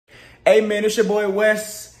Hey man, it's your boy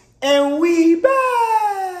Wes, and we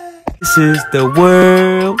back. This is the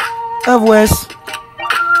world of Wes.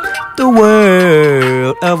 The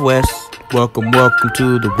world of Wes. Welcome, welcome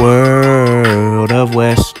to the world of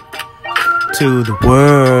Wes. To the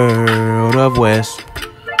world of Wes.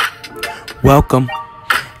 Welcome.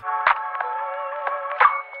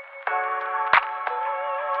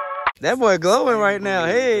 That boy glowing right now.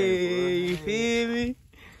 Hey, you feel me?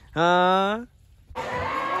 Huh?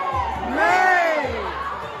 Man,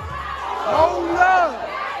 hold up.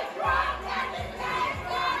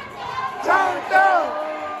 Turned up.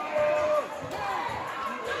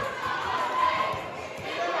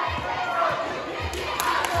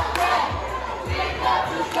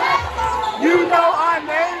 You know our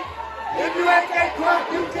name. If you ain't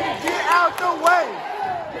KKrunk, you can get out the way.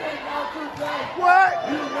 What?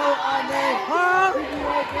 You know our name, huh? If you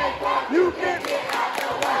ain't KKrunk, you can get out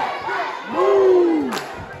the way. Move.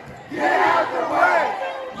 Get out the way.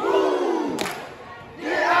 Move.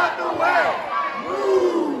 Get out the way.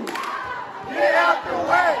 Move. Get out the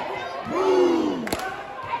way. Move.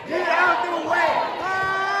 Get out the way.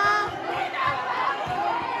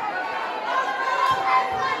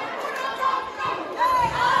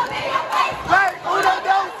 Like Uno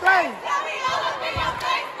don't trace.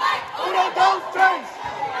 Uno don't trace.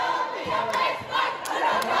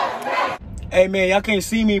 Hey man, y'all can't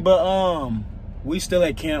see me, but we still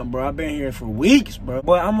at camp, bro. I've been here for weeks, bro.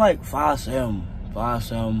 But I'm like 5'7",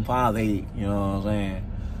 5'8", you know what I'm saying?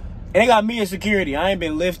 And they got me in security. I ain't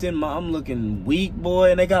been lifting. I'm looking weak, boy,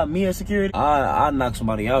 and they got me in security. I knock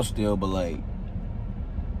somebody out still, but like,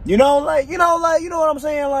 you know what I'm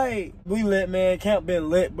saying? Like, we lit, man. Camp been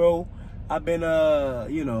lit, bro. I've been,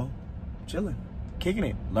 you know, chilling, kicking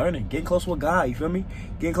it, learning, getting close with God, you feel me?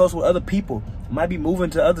 Getting close with other people. Might be moving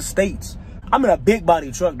to other states. I'm in a big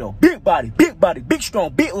body truck, though. Big body, big strong,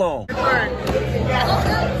 big long.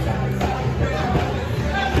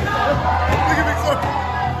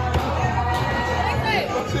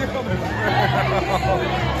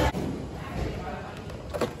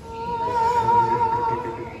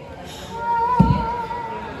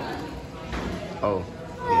 Oh,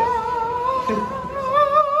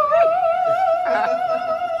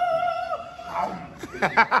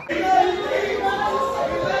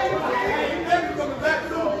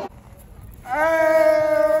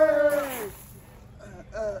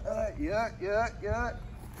 Yeah.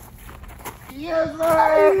 Yes,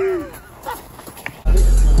 sir.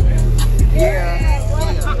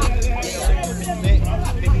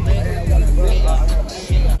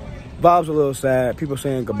 Bob's a little sad. People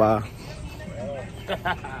saying goodbye.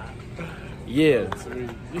 yeah.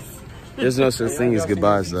 There's no such thing as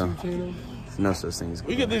goodbyes, though. There's no such thing as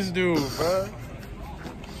goodbyes. Look at this dude, bro.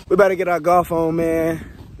 We better get our golf on, man.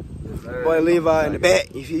 Yes, Boy Levi in the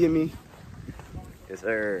back, you feel me? Yes,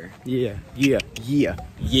 sir. Yeah. You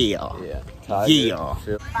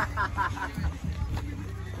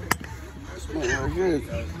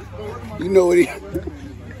know what he...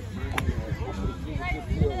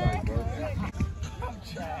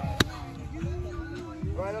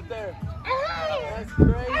 Right up there. That's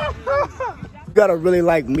You gotta really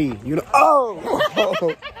like me, you know?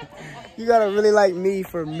 Oh! You gotta really like me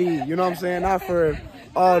for me, you know what I'm saying? Not for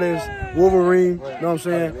all this Wolverine, you know what I'm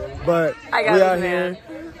saying? But we out here.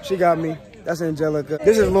 She got me. That's Angelica.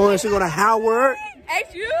 This is Lauren. She going to Howard.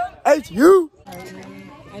 H.U.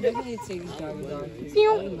 I definitely take these joggers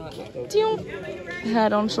off.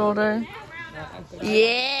 Head on shoulder.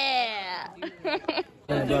 Yeah.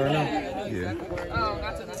 Yeah.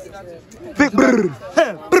 Big brr.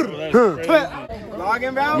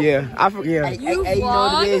 Logging valve? Yeah, You know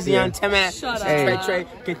what it is, young Timmy. Shut up. Trey,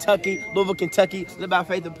 Kentucky, Louisville, Kentucky. Live by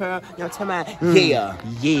faith and prayer, young Timmy.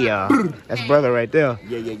 Yeah. That's brother right there.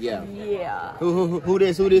 Yeah. Yeah. Who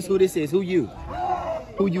this is? Who you?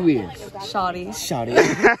 Who you is? Shoddy. Shawty.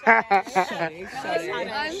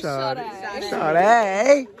 Shawty.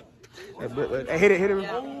 Hey, hit him.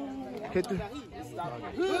 Hit the...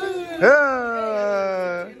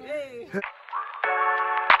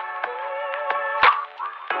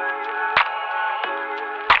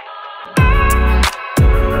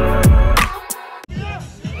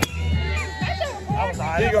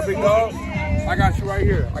 Here you go, big dog. I got you right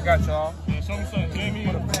here. I got y'all. Show me something, Jamie.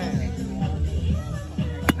 For the fans.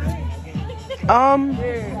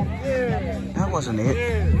 That wasn't it.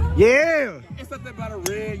 Yeah. It's up there by the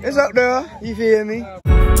rig. It's up there. You feel me?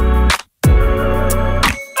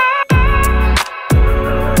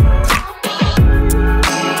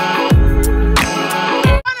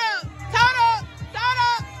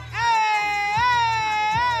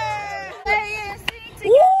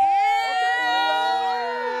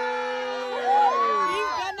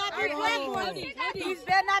 These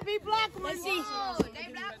better not be black. Let's see.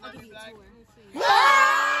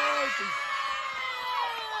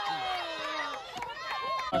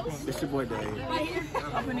 It's your boy Dave.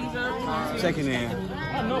 Checking in.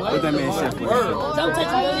 What that man chef was. Don't touch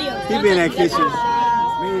the video. He be in that kitchen.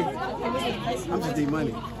 Me, I'm just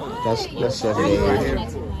D-Money. That's Chef Right Dave. here.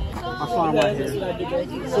 My farm right here.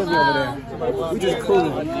 Sylvia over there. We just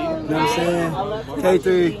coolin'. You know what I'm saying?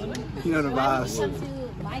 K3, you know the vibes.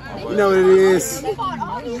 You know what it is.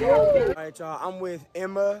 All right, y'all. I'm with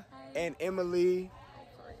Emma and Emily.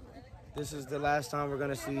 This is the last time we're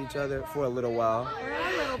gonna see each other for a little while.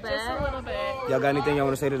 Just a little bit. Y'all got anything y'all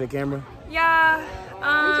want to say to the camera? Yeah.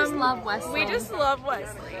 We just love Wesley. We just love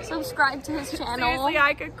Wesley. Subscribe to his channel. Seriously,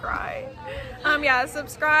 I could cry. Yeah,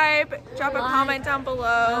 subscribe, drop a comment down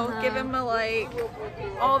below, give him a like,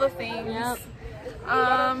 all the things. Yep.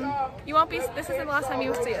 You won't be, this isn't the last time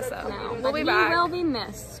you will see us though. No, we'll but be back. He will be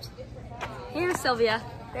missed. Here's Sylvia.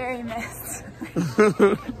 Very missed.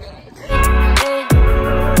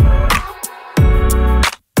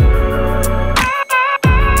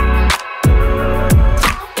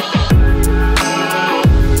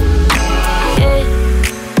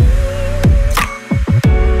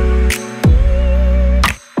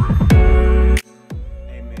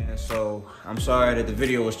 I'm sorry that the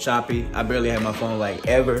video was choppy. I barely had my phone like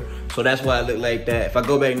ever. So that's why I look like that. If I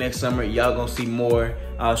go back next summer, y'all gonna see more.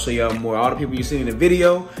 I'll show y'all more. All the people you seen in the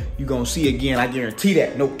video, you gonna see again. I guarantee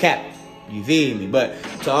that, no cap. You feel me? But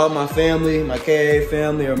to all my family, my KA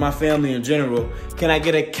family, or my family in general, can I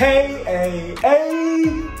get a KAA?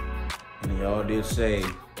 And y'all did say,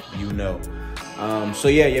 you know. So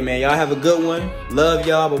yeah, man, y'all have a good one. Love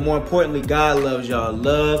y'all, but more importantly, God loves y'all.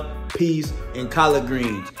 Love, peace, and collard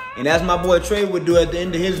greens. And as my boy Trey would do at the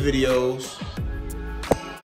end of his videos,